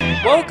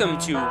Welcome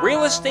to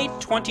Real Estate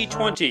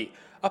 2020,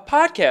 a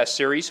podcast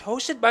series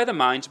hosted by the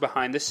minds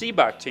behind the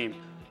Sibbach team,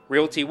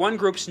 Realty One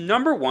Group's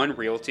 #1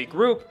 realty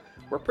group,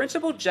 where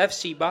Principal Jeff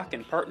Sibbach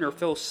and partner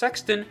Phil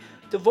Sexton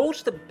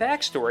divulge the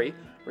backstory,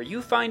 where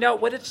you find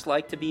out what it's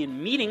like to be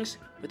in meetings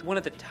with one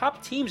of the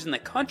top teams in the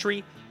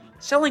country,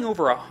 selling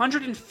over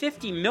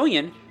 $150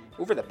 million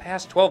over the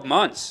past 12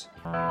 months.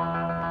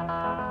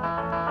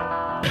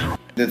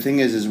 The thing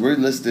is we're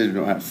listed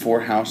at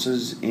 4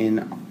 houses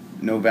in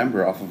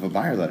November off of a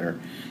buyer letter.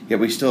 Yet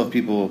we still have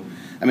people.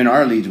 I mean,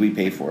 our leads, we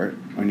pay for it.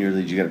 On your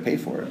leads, you got to pay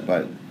for it.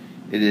 But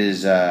it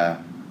is the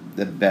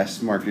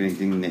best marketing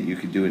thing that you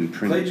could do in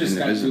print. Clay just in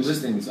the got business. 2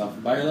 listings off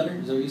a buyer letter.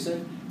 Is that what you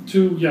said?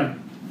 2, yeah.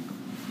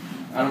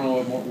 I don't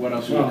know what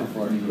else you're looking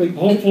for.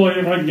 Hopefully,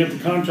 if I can get the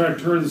contract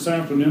turned this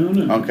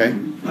afternoon. And Okay.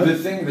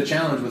 The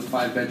challenge with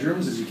 5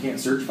 bedrooms is you can't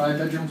search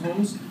 5-bedroom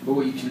homes. But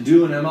what you can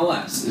do in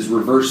MLS is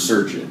reverse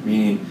search it.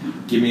 Meaning,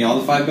 give me all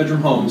the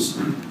 5-bedroom homes.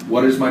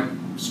 What is my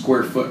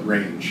square foot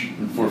range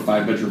for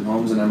 5-bedroom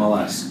homes in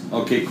MLS?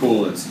 Okay,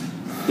 cool. It's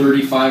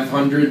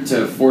 3,500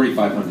 to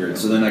 4,500.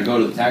 So then I go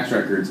to the tax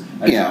records.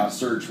 I draw a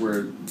search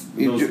where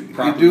You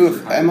do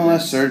an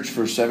MLS search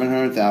for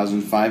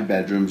 700,000 5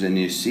 bedrooms, and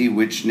you see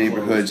which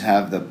neighborhoods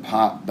have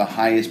the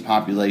highest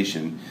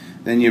population.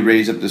 Then you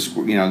raise up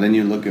then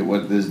you look at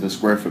what is the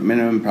square foot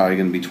minimum. Probably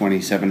going to be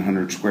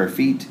 2,700 square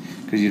feet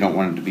because you don't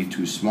want it to be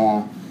too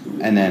small.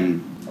 And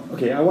then.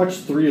 Okay, I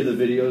watched 3 of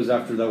the videos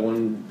after that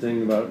one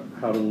thing about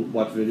how to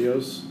watch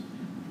videos,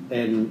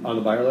 and on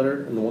the buyer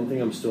letter. And the one thing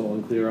I'm still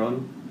unclear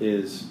on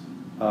is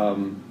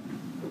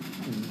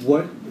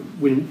when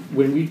we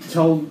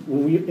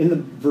in the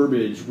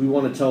verbiage we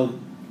want to tell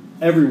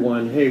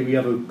everyone, hey, we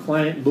have a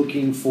client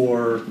looking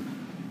for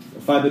a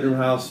 5-bedroom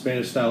house,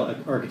 Spanish style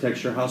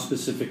architecture. How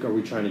specific are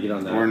we trying to get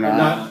on that? We're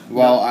not.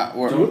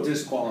 Don't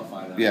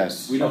disqualify that.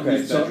 Yes. We don't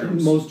use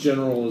bedrooms. So most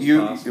general as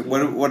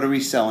possible. What are we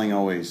selling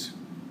always?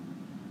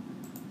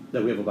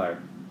 That we have a buyer.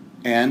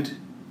 And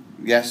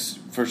yes,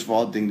 first of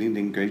all, ding ding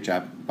ding, great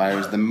job. Buyer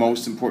is the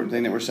most important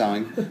thing that we're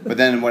selling. But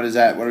then what is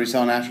that? What are we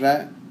selling after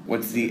that?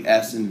 What's the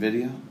S in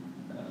video?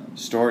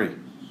 Story.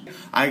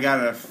 I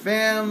got a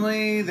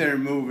family, they're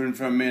moving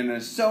from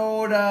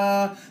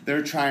Minnesota,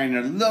 they're trying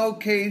to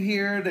locate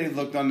here, they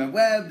looked on the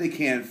web, they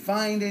can't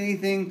find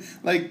anything,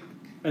 and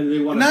they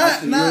want to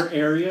house in your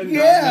area?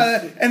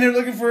 Yeah, and they're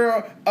looking for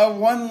a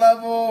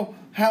 1-level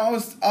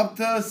house up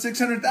to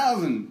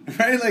 600,000,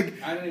 right? I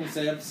didn't even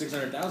say up to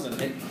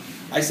 600,000.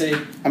 I say.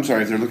 I'm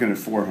sorry, if they're looking at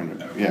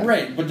 400. Yeah.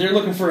 Right, but they're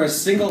looking for a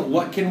single.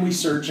 What can we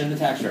search in the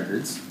tax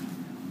records?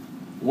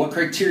 What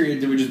criteria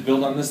do we just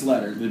build on this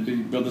letter?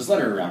 Build this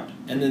letter around,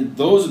 and then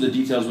those are the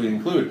details we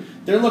include.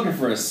 They're looking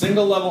for a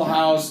single-level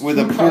house with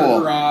a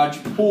pool, garage,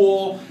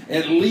 pool,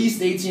 at least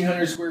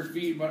 1,800 square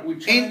feet. But we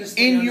try to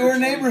stay in your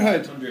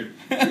neighborhood.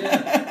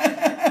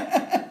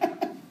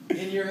 Yeah.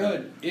 In your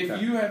hood.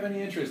 If you have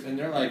any interest, and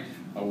they're like,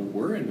 oh,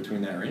 we're in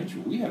between that range.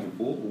 We have a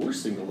pool. We're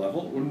single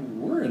level.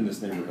 We're in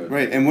this neighborhood.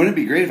 Right, and wouldn't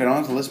it be great if I don't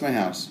have to list my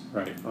house?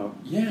 Right. Oh.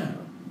 Yeah.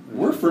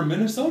 We're from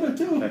Minnesota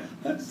too. Okay.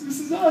 This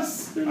is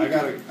us. I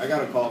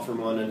got a call from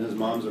one, and his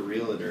mom's a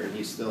realtor, and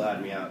he still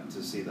had me out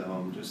to see the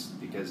home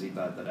just because he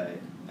thought that I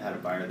had a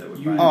buyer that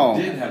would buy it.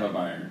 You did have a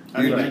buyer.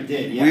 I mean, I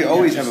did. Yeah, we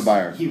always have a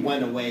buyer. He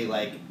went away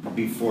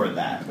before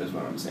that, is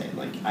what I'm saying.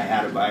 I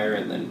had a buyer,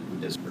 and then he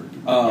just.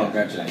 Oh, yeah,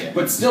 gotcha. Yeah.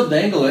 But still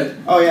dangle it.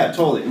 Oh yeah,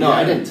 totally. No, Yeah.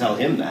 I didn't tell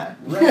him that.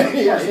 Right.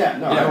 yeah.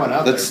 No, I went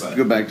out Let's there.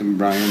 go back to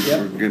Brian.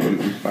 Yep. We're getting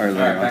fire All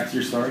right, back to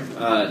your story.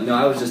 No,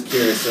 I was just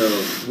curious. So,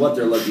 what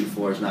they're looking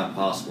for is not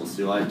possible.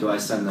 So, do I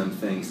send them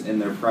things in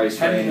their price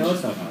How do range? you know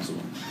it's not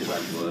possible? Because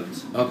I've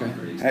looked. Okay.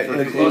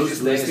 The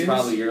closest thing is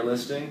probably your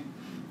listing.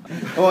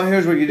 Well,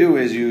 here's what you do: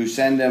 is you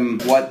send them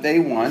what they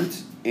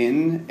want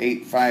in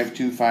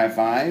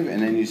 85255,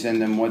 and then you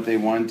send them what they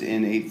want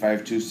in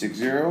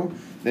 85260.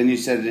 Then you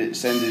send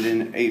it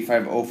in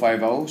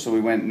 85050. So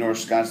we went North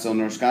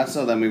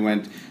Scottsdale. Then we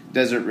went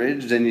Desert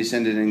Ridge. Then you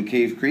send it in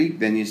Cave Creek.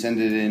 Then you send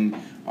it in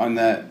on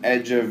the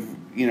edge of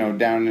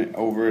down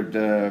over at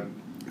the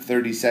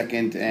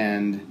 32nd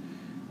and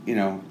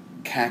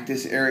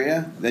Cactus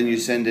area. Then you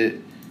send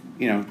it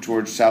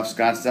towards South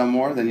Scottsdale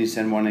more. Then you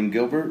send one in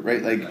Gilbert,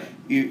 right?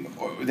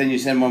 Then you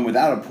send one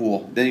without a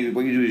pool. Then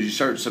what you do is you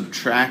start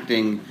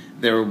subtracting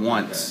their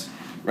wants,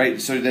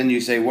 right? So then you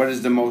say, when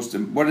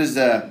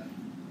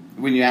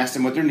you ask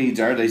them what their needs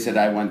are, they said,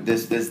 I want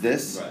this.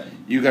 Right.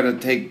 You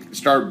got to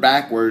start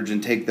backwards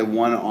and take the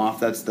one off.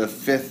 That's the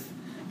 5th.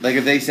 Like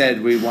if they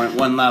said we want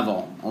 1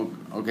 level,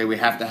 okay, we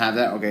have to have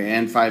that. Okay,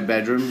 and 5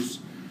 bedrooms.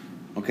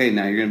 Okay,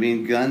 now you're going to be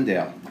in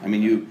Glendale. I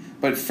mean,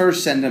 but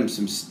first send them.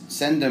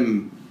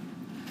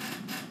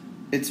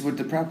 It's what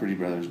the Property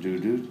Brothers do,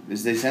 dude.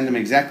 Is they send them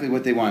exactly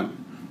what they want.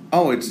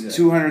 Oh, it's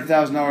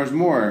 $200,000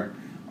 more.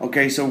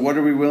 Okay, so what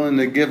are we willing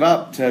to give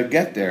up to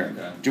get there?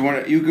 Okay. Do you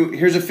want to?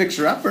 Here's a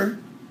fixer-upper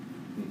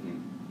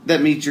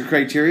that meets your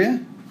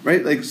criteria,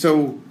 right? But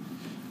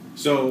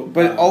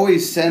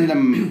always send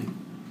them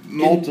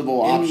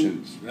multiple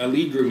options. A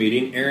lead group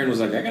meeting, Aaron was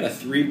like, I got a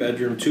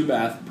 3-bedroom,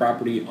 2-bath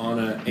property on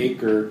an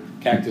acre,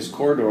 Cactus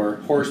Corridor,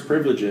 horse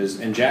privileges.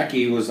 And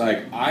Jackie was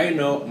like, I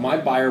know my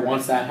buyer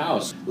wants that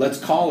house. Let's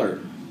call her.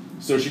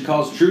 So she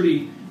calls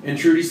Trudy, and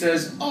Trudy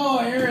says, oh,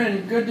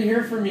 Aaron, good to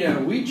hear from you.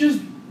 We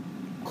just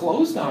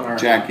closed on our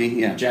Jackie, house.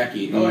 yeah.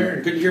 Jackie. Mm-hmm. Oh,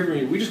 Aaron, good to hear from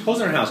you. We just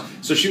closed on our house.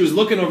 So she was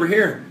looking over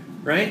here,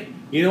 right?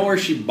 You know where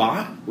she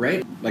bought,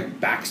 right? Like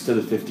backs to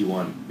the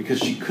 51, because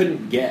she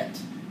couldn't get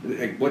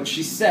like what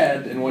she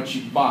said and what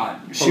she bought.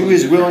 She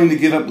was willing to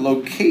give up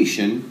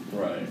location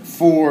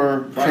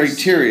for Price.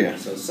 criteria.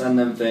 So send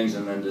them things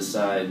and then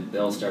decide.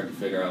 They'll start to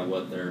figure out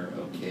what they're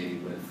okay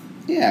with.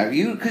 Yeah,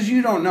 because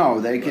you don't know.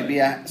 They could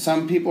be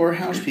some people are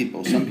house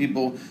people. Some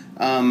people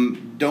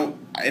don't.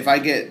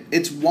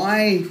 It's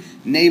why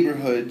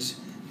neighborhoods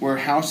where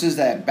houses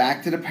that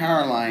back to the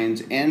power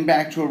lines and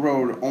back to a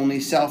road only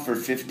sell for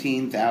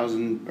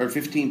 15,000 or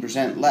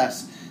 15%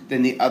 less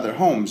than the other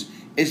homes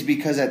is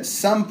because at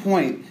some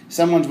point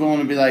someone's willing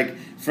to be like,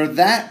 for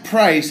that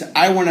price,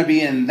 I want to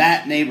be in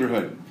that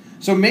neighborhood.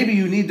 So maybe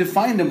you need to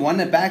find them one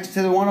that backs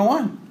to the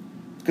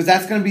 101 because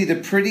that's going to be the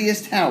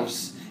prettiest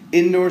house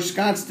in North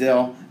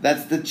Scottsdale.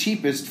 That's the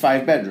cheapest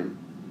 5-bedroom.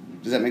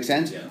 Does that make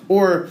sense? Yeah.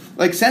 Or,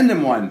 like, send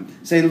them one.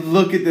 Say,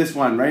 look at this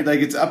one, right? Like,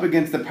 it's up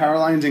against the power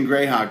lines in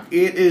Greyhawk.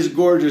 It is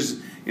gorgeous,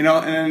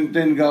 and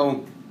then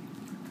go,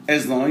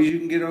 as long as you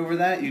can get over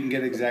that, you can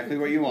get exactly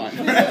what you want.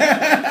 Does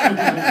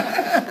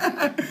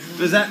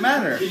that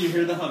matter? Can you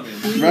hear the humming?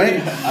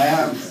 Right?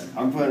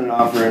 I'm putting an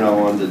offer in on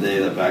one today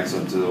that backs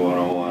up to the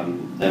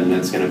 101, and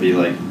it's going to be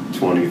like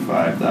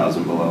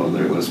 $25,000 below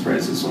their list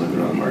price. It's only been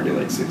on the market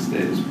like 6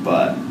 days,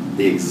 but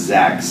the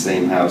exact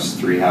same house,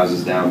 3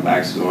 houses down,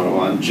 backs to the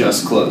 101,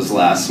 just closed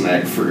last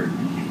night for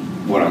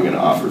what I'm going to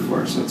offer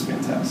for, so it's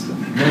fantastic.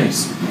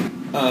 Nice.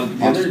 The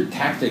other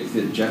tactic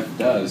that Jeff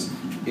does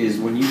is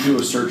when you do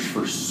a search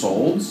for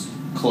solds,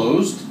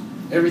 closed,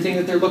 everything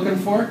that they're looking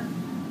for,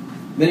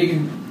 then you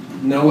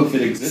can know if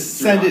it exists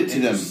or Send not, it to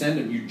and them. You send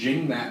them. You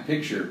jing that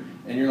picture,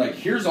 and you're like,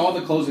 here's all the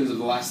closings of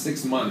the last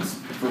 6 months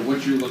for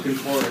what you're looking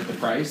for at the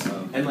price.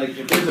 And like,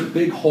 if there's a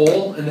big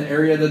hole in the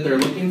area that they're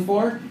looking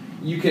for,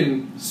 you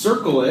can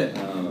circle it,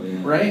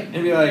 right,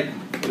 and be like,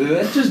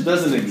 that just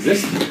doesn't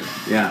exist here.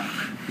 Yeah.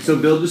 So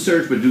build a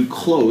search, but do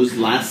closed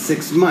last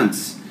 6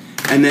 months.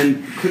 And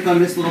then click on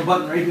this little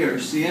button right here,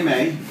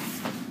 CMA.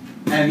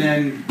 And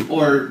then,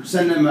 or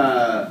send them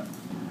a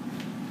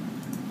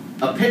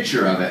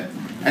picture of it.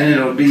 And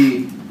it'll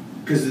be,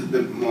 because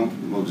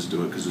we'll just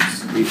do it because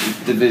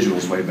the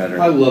visual's way better.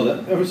 I love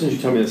that. Ever since you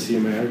told me the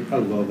CMA, I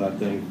love that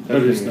thing.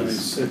 That is thing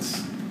nice.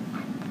 It's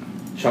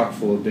chock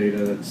full of data.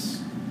 That's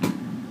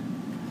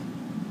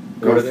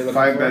Go to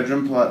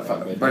 5-bedroom plus,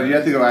 but you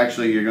have to go.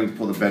 Actually, you're going to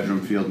pull the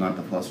bedroom field, not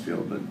the plus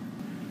field. But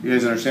you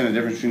guys understand the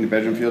difference between the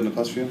bedroom field and the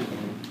plus field?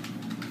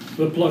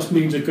 The plus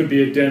means it could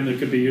be a den that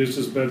could be used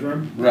as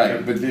bedroom.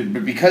 Right, but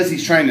because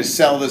he's trying to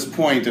sell this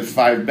point of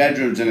 5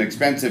 bedrooms and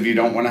expensive, you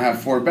don't want to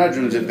have 4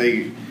 bedrooms.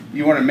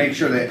 You want to make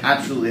sure they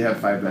absolutely have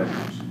 5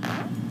 bedrooms.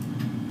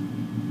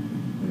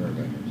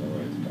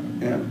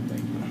 Yeah.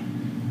 Thank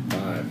you.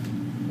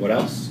 5. What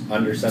else?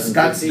 Under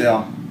 750?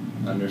 Scottsdale.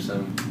 Under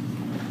 7.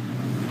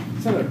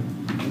 is that a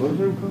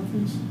boardroom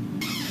conference?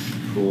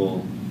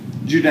 Cool.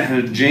 Did you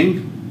have a jing?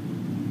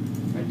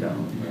 I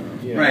don't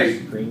know. Yeah.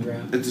 Right. Screen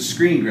grab? It's a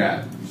screen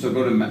grab. So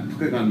go to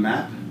click on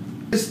map.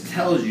 This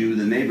tells you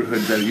the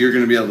neighborhood that you're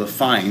going to be able to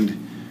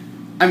find.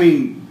 I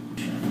mean,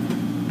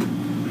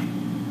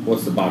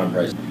 What's the bottom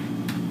price?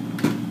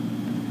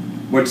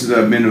 what's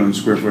the minimum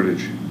square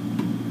footage?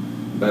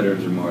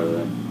 Bedrooms are more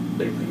than a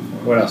big thing for.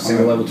 What else?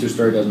 Single level,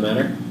 2-story doesn't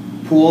matter.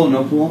 Pool,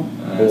 no pool?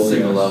 Single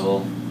yes.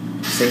 level.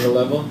 Single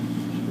level.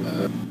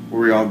 Were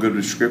we all good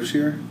with scripts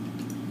here?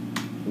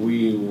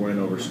 We went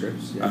over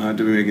scripts. Yeah.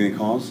 Did we make any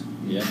calls?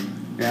 Yeah.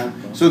 Yeah.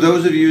 So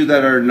those of you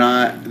that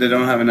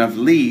don't have enough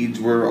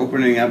leads, we're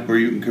opening up where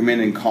you can come in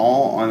and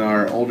call on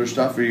our older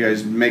stuff. Are you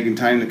guys making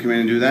time to come in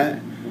and do that?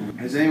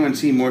 Has anyone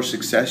seen more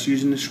success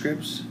using the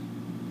scripts?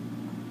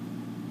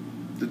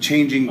 The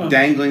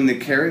dangling the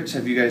carrots.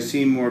 Have you guys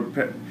seen more?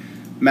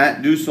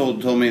 Matt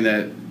Dussold told me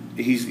that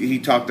he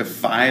talked to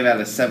 5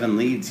 out of 7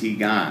 leads he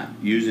got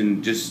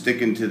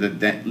sticking to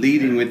the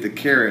leading with the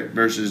carrot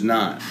versus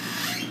not.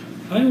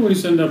 I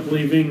always end up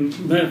leaving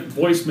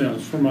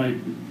voicemails for my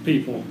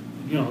people.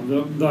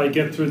 That I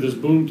get through this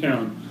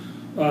boomtown.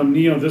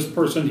 This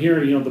person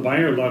here, the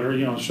buyer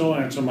letter, she'll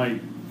answer my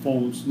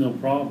phones, no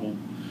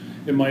problem.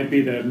 It might be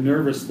that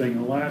nervous thing.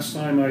 The last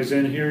time I was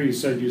in here, you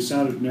said you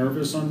sounded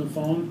nervous on the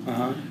phone,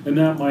 and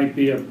that might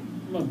be a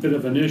bit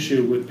of an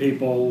issue with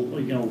people,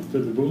 to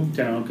the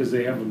boomtown because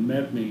they haven't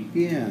met me.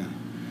 Yeah.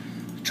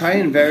 Try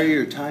and vary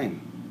your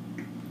time.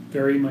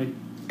 Vary my.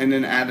 And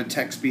then add a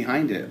text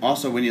behind it.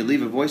 Also, when you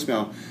leave a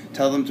voicemail,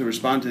 tell them to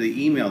respond to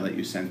the email that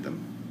you sent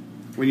them.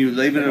 When you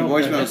leave it in a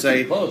voicemail,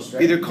 say,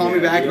 either call me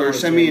back or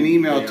send me an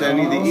email to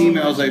any of the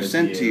emails I've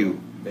sent to you.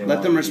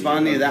 Let them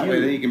respond to you that way,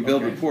 then you can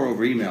build rapport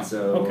over email.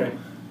 Okay.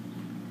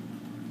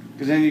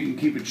 Because then you can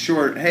keep it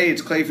short. Hey,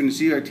 it's Clay from the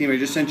Sibbach team. I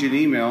just sent you an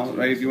email,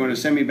 right? If you want to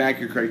send me back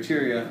your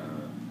criteria.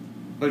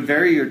 But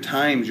vary your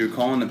times you're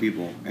calling the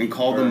people and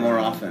call them more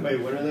often. Wait,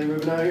 when are they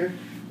moving out here?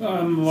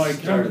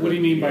 What do you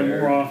mean by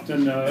more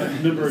often?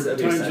 Number of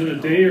times in a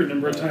day, or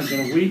number of times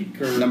in a week,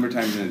 or number of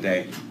times in a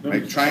day.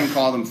 Like try and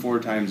call them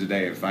 4 times a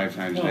day or 5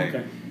 times a day.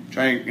 Okay.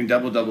 Try and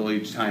double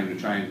each time to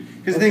try and.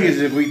 Because the thing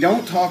is, if we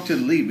don't talk to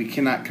the lead, we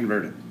cannot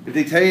convert it. If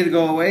they tell you to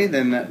go away,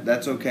 then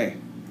that's okay.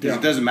 Because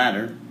it doesn't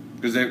matter.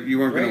 Because you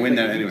weren't going to win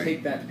that anyway.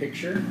 Take that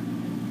picture.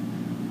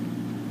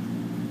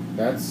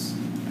 That's.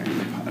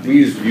 We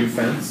use view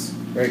fence,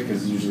 right?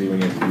 Because usually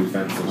when you have view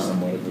fence, there's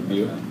somewhat of a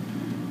view.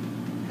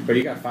 But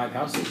you got 5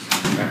 houses,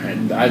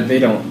 and they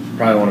don't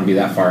probably want to be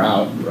that far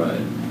out, Right.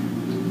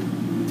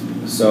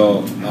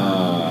 So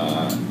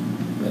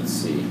let's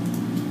see.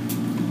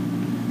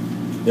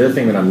 The other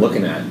thing that I'm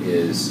looking at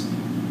is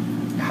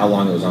how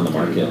long it was on the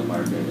market.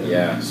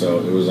 Yeah, so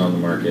it was on the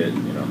market,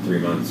 3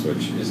 months,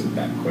 which isn't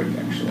that quick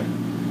actually.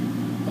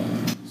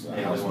 So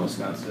that house was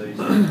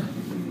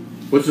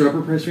What's their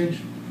upper price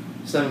range?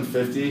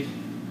 $750.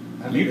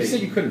 You said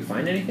you couldn't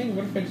find anything?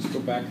 What if I just go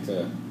back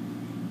to...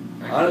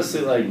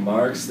 Honestly, like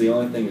Mark's, the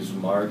only thing is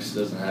Mark's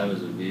doesn't have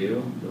as a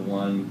view. The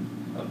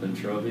one up in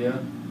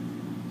Trovia.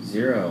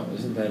 0.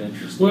 Isn't that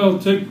interesting? Well,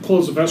 take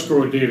close of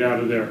escrow date out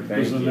of there.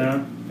 Thank Isn't you.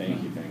 that?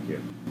 Thank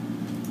you.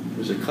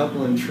 There's a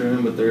couple in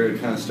trim, but they're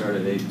kind of start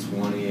at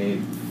 820,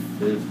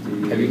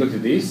 850. Have you looked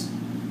at these?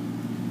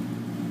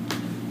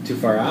 Too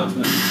far out?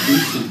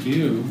 Decent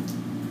view.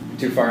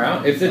 Too far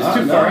out? If it's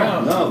too far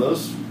out... No,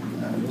 those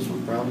were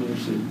probably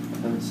actually...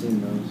 I haven't seen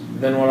those.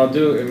 Then what I'll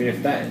do,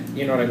 if that,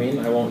 you know what I mean?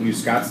 I won't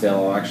use Scottsdale,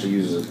 I'll actually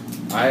use it.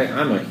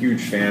 I'm a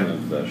huge fan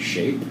of the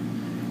shape,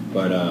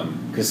 but,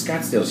 because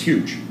Scottsdale's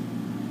huge,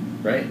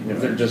 right? And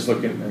if they're just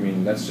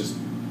looking, that's just,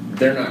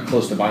 they're not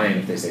close to buying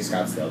if they say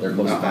Scottsdale. They're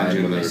close to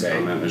buying when they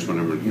say North.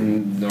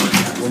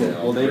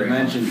 Well, they've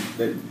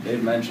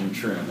mentioned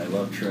trim. They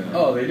love trim.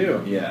 Oh, they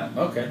do? Yeah.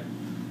 Okay.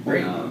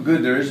 Great.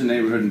 Good, there is a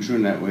neighborhood in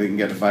Troon that we can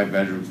get a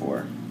 5-bedroom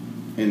for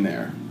in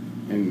there.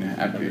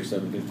 Under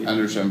 750?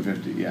 Under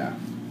 750, yeah.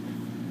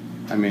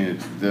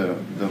 It's the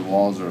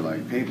walls are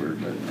like paper,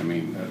 but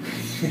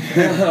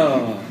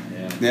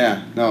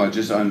yeah. No, it's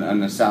just on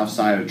the south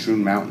side of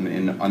Troon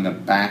Mountain, on the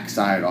back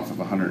side off of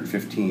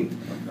 115th.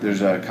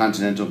 There's a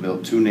Continental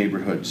built 2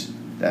 neighborhoods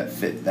that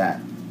fit that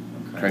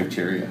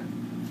criteria.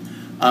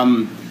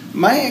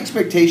 My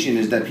expectation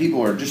is that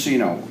people are, just so you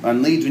know,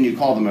 on leads when you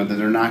call them, that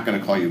they're not going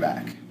to call you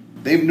back.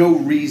 They have no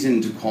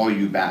reason to call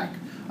you back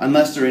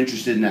unless they're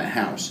interested in that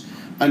house.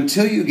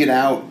 Until you get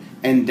out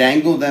and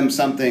dangle them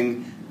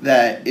something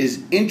that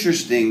is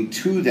interesting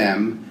to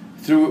them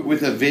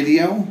with a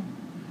video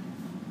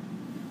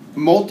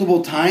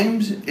multiple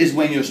times is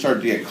when you'll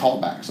start to get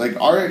callbacks. Like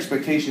our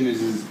expectation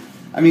is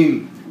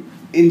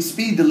in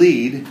speed to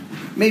lead,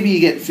 maybe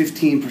you get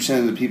 15%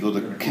 of the people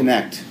to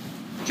connect. Do you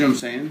know what I'm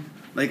saying?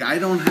 Like I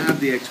don't have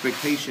the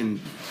expectation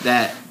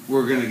that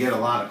we're going to get a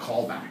lot of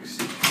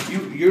callbacks.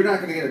 You're not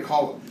going to get a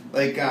call.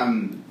 Like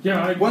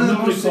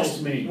nobody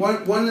calls me.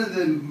 One of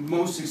the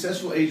most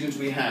successful agents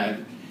we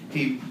had,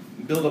 he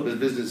built up his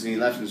business and he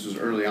left. This was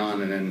early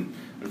on, and then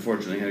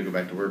unfortunately he had to go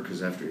back to work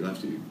because after he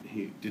left,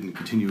 he didn't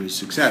continue his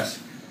success.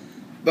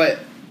 But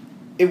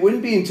it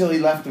wouldn't be until he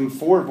left him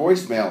 4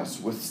 voicemails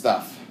with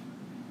stuff.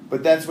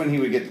 But that's when he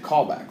would get the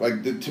callback.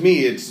 To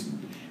me,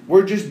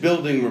 we're just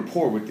building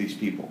rapport with these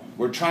people.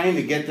 We're trying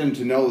to get them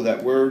to know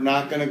that we're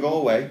not going to go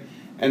away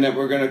and that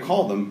we're going to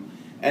call them.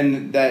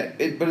 And but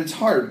it's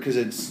hard because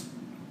it's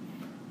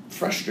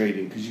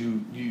frustrating because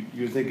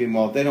you're thinking,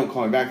 well, if they don't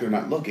call me back, they're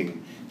not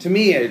looking. To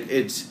me,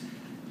 it's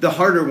the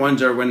harder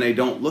ones are when they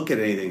don't look at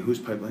anything. Whose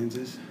pipelines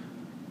is?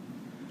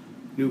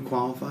 New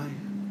qualify?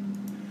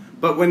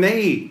 But when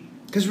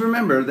because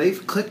remember,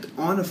 they've clicked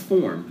on a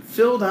form,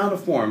 filled out a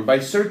form by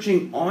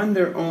searching on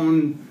their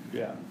own.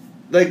 Yeah.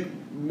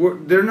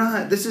 They're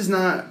not. This is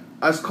not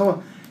us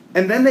calling.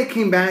 And then they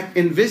came back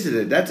and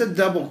visited. That's a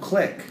double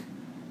click.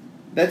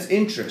 That's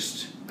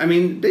interest.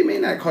 They may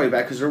not call you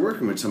back because they're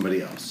working with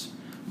somebody else.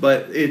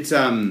 But it's,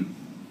 to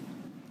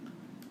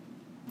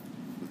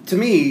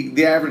me,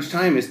 the average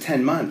time is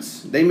 10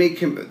 months.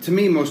 To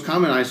me, most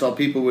common, I saw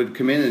people would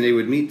come in and they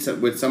would meet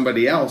with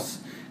somebody else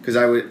because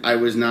I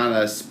was not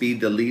a speed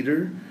to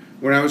leader.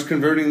 When I was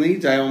converting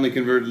leads, I only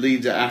converted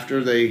leads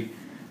after the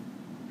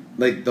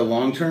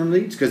long-term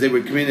leads because they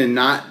would come in and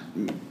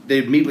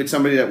they'd meet with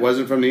somebody that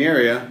wasn't from the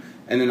area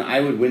and then I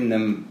would win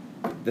them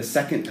the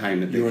second time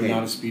that they came. You were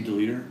not a speed to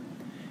leader?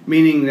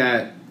 Meaning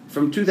that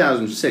from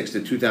 2006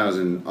 to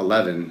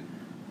 2011,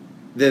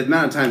 the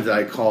amount of times that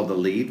I called the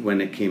lead when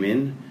it came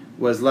in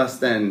was less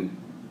than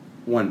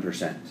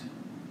 1%.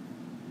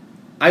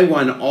 I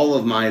won all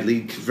of my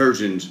lead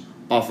conversions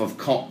off of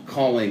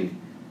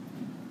calling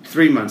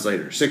 3 months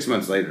later, 6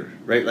 months later,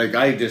 right?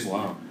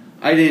 Wow.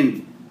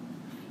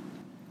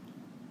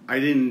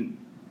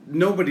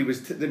 Nobody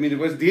was,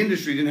 the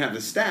industry didn't have the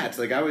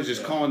stats. I was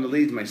just calling the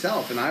leads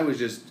myself, and I was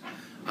just,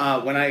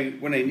 when I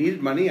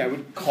needed money, I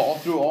would call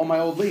through all my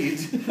old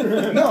leads.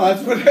 No,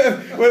 that's when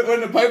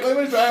the pipeline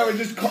was dry,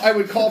 I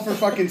would call for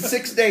fucking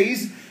 6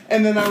 days,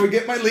 and then I would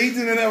get my leads,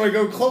 and then I would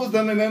go close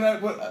them, and then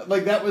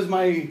that was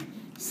my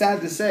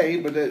sad to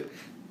say, but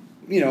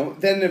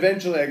then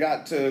eventually I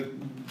got to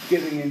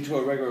getting into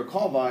a regular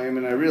call volume,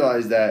 and I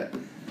realized that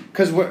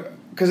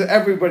because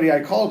everybody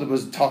I called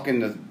was talking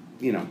to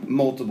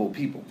multiple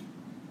people,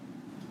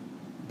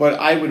 but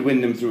I would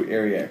win them through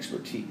area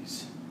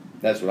expertise.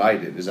 That's what I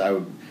did. Is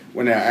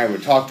when I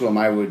would talk to them,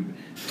 I would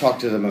talk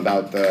to them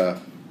about the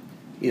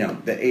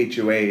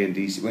HOA in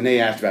DC. When they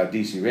asked about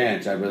DC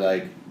Ranch, I'd be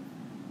like,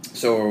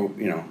 so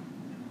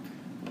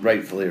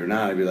rightfully or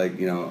not, I'd be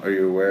like, are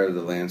you aware of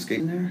the landscape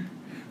in there?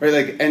 Right,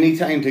 like any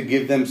time to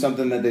give them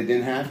something that they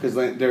didn't have, because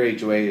their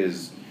HOA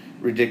is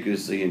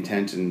ridiculously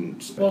intense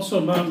and. Also,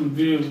 Mountain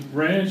View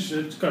Ranch,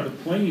 it's got the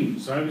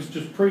planes. I was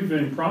just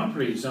previewing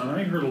properties, and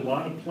I heard a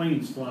lot of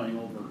planes flying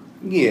over.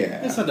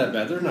 Yeah, it's not that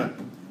bad. They're not.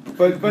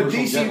 But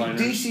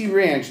DC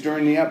Ranch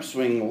during the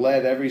upswing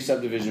led every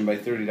subdivision by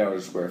 $30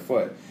 a square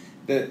foot.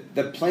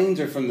 The planes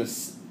are from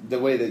the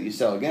way that you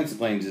sell against the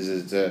planes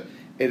is it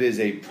is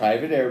a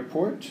private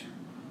airport.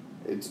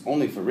 It's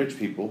only for rich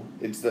people.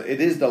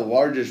 It is the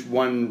largest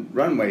one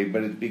runway,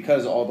 but it's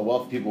because all the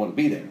wealthy people want to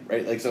be there,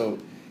 right? Like so.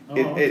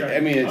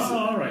 Okay.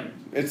 All right.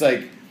 It's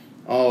like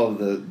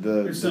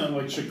the. It's not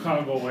like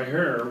Chicago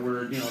O'Hare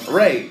where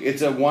Right.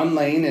 It's a one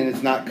lane and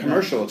it's not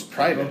commercial. It's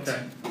private.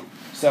 Okay.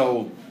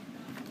 So.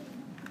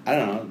 I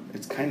don't know.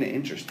 It's kind of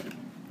interesting.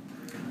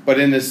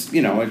 But in this,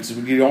 you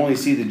only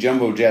see the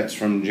jumbo jets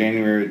from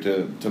January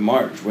to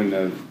March when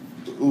the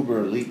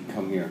Uber elite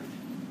come here.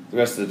 The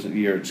rest of the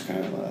year, it's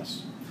kind of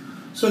less.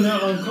 So now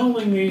I'm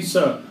calling these,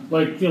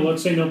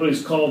 let's say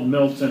nobody's called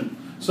Milton.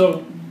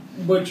 So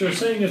what you're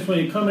saying is when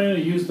you come in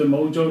and use the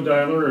Mojo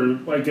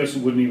dialer, or I guess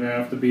it wouldn't even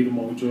have to be the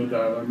Mojo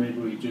dialer, maybe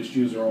we just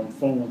use our own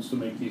phones to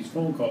make these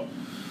phone calls.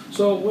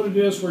 So what it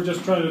is, we're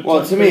just trying to.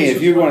 Well, to me,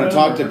 if you want to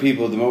talk to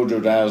people, the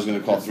Mojo dial is going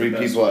to call 3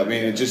 people. I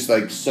mean, it's just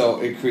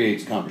it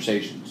creates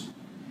conversations.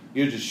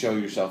 You just show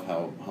yourself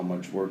how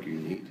much work you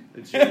need.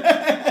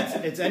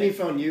 It's any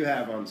phone you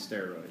have on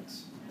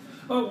steroids.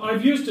 Oh,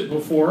 I've used it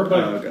before,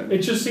 but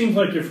it just seems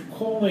like if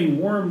calling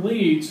warm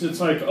leads, it's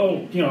like,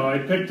 I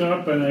picked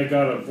up and I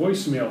got a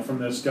voicemail from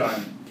this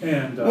guy.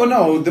 And well,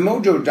 no, the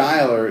Mojo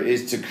dialer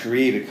is to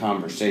create a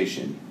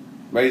conversation.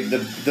 Right, the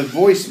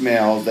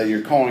voicemail that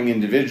you're calling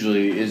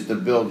individually is to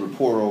build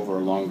rapport over a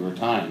longer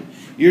time.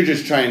 You're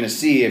just trying to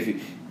see if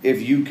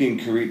you can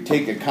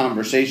take a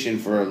conversation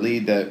for a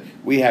lead that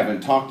we haven't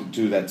talked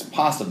to that's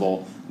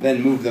possible,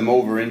 then move them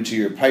over into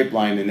your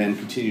pipeline and then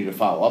continue to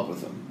follow up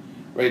with them.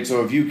 Right,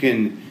 so if you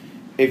can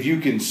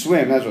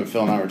swim, that's what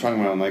Phil and I were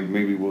talking about. I'm like,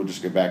 maybe we'll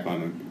just get back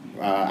on.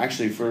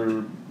 Actually,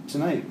 for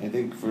tonight, I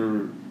think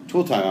for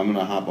tool time, I'm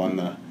gonna hop on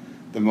the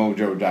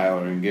Mojo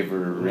dialer and give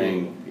her a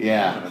ring.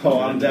 Yeah. Oh,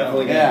 I'm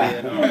definitely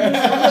gonna be in.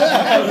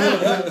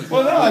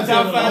 Well, no, it's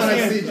how fast it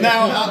is.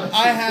 Now,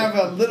 I have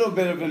a little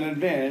bit of an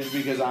advantage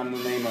because I'm the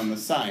name on the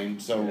sign,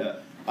 so,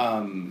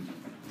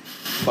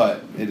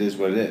 but it is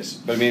what it is.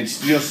 But I mean,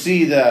 you'll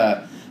see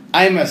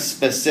I'm a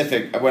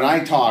specific, when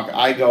I talk,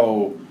 I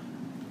go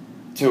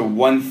to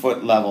 1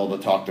 foot level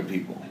to talk to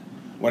people.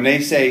 When they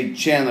say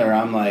Chandler,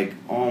 I'm like,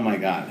 oh my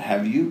God,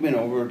 have you been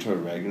over to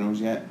Oregano's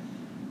yet?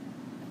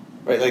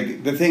 Right,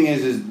 like the thing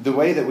is the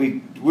way that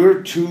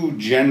we're too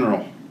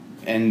general,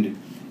 and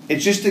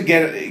it's just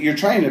you're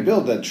trying to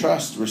build that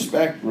trust,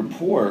 respect,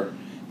 rapport,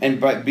 and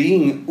by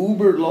being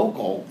uber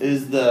local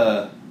is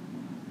the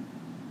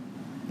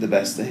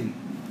best thing.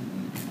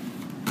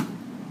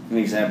 An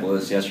example of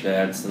this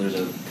yesterday, there's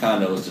a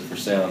condo listed for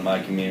sale in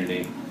my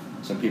community.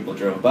 Some people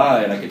drove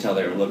by and I could tell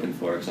they were looking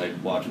for it because I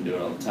watch them do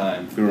it all the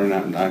time. We were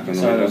not knocking.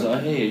 So I was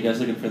like, hey, you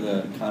guys looking for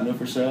the condo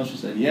for sale? She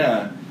said,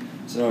 yeah.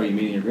 I said, are you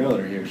meeting a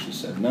realtor here? She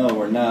said, no,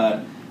 we're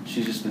not.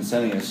 She's just been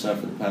sending us stuff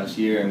for the past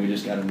year, and we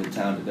just got into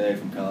town today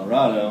from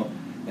Colorado,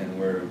 and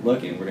we're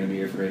looking. We're going to be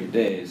here for 8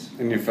 days.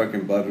 And your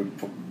fucking blood would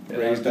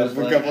raised up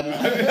for a couple of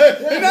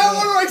minutes. Now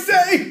what do I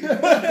say?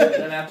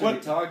 Then after we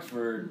talked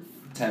for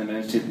 10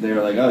 minutes, they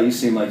were like, oh, you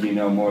seem like you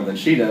know more than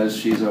she does.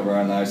 She's over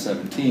on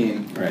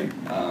I-17. Right.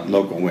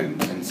 Local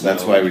wins. And so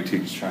that's why we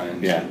teach.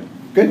 Trying yeah. to.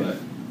 Good. But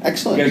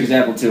excellent. Good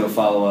example, too, of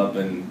follow-up,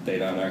 and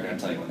they aren't going to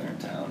tell you when they're in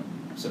town.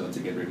 So it's a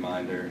good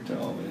reminder to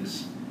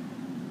always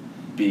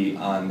be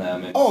on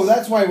them.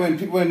 That's why when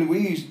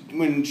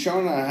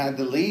Shona had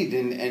the lead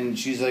and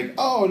she's like,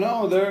 oh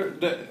no, they're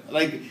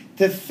like,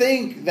 to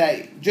think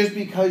that just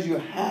because you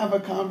have a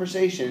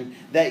conversation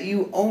that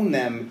you own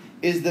them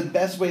is the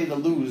best way to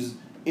lose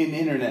in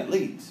internet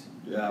leads.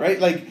 Yeah. Right?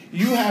 Like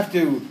you have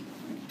to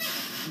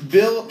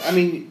build. I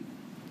mean,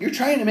 you're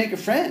trying to make a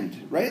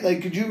friend, right?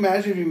 Like, could you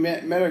imagine if you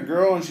met a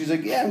girl and she's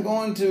like, yeah, I'm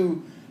going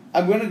to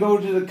go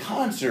to the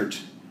concert.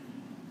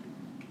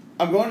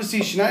 I'm going to see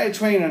Shania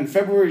Twain on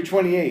February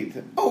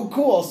 28th. Oh,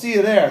 cool, I'll see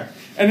you there.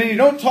 And then you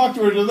don't talk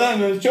to her till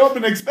then and show up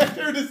and expect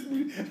her to...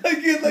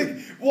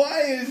 why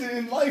is it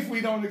in life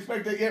we don't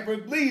expect that yet?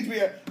 But leads, we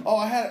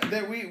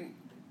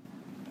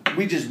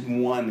just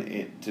want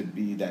it to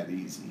be that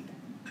easy.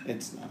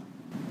 It's not.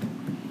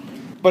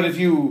 But if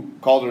you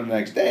called her the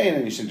next day and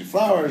then you sent her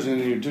flowers and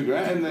then you took her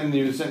out and then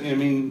you sent...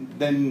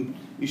 then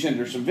you sent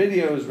her some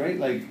videos, right?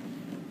 Like,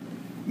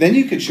 then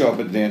you could show up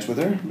at the dance with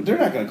her. But they're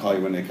not going to call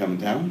you when they come in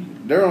town.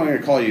 they're only going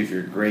to call you if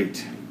you're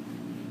great.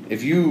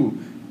 If you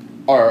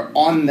are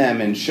on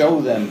them and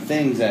show them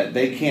things that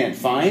they can't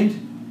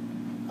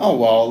find, oh,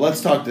 well,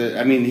 let's talk to,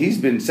 I mean, he's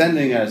been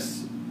sending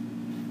us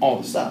all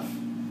the stuff.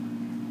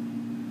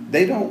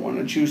 They don't want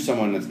to choose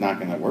someone that's not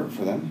going to work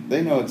for them.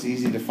 They know it's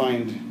easy to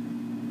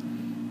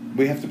find.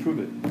 We have to prove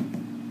it.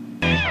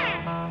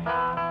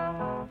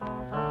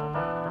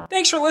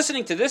 Thanks for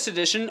listening to this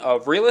edition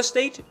of Real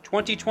Estate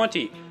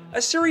 2020,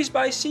 a series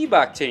by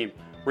Sibbach Team,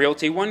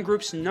 Realty One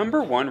Group's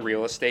 #1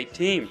 real estate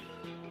team.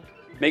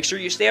 Make sure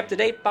you stay up to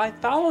date by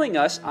following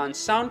us on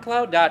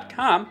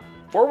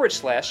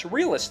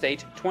SoundCloud.com/Real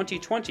Estate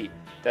 2020.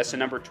 That's the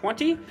number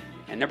 20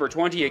 and number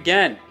 20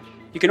 again.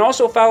 You can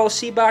also follow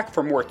Sibbach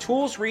for more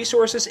tools,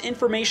 resources,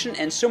 information,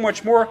 and so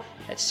much more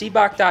at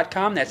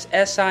Sibbach.com. That's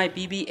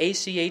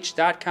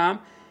SIBBACH.com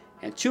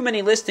and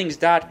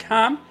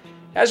TooManyListings.com.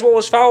 As well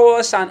as follow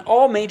us on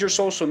all major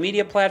social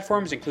media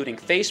platforms, including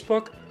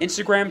Facebook,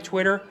 Instagram,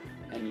 Twitter,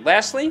 and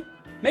lastly,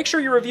 make sure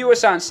you review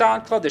us on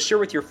SoundCloud to share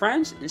with your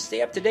friends and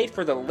stay up to date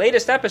for the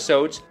latest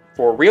episodes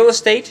for Real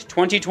Estate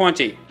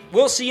 2020.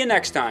 We'll see you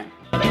next time.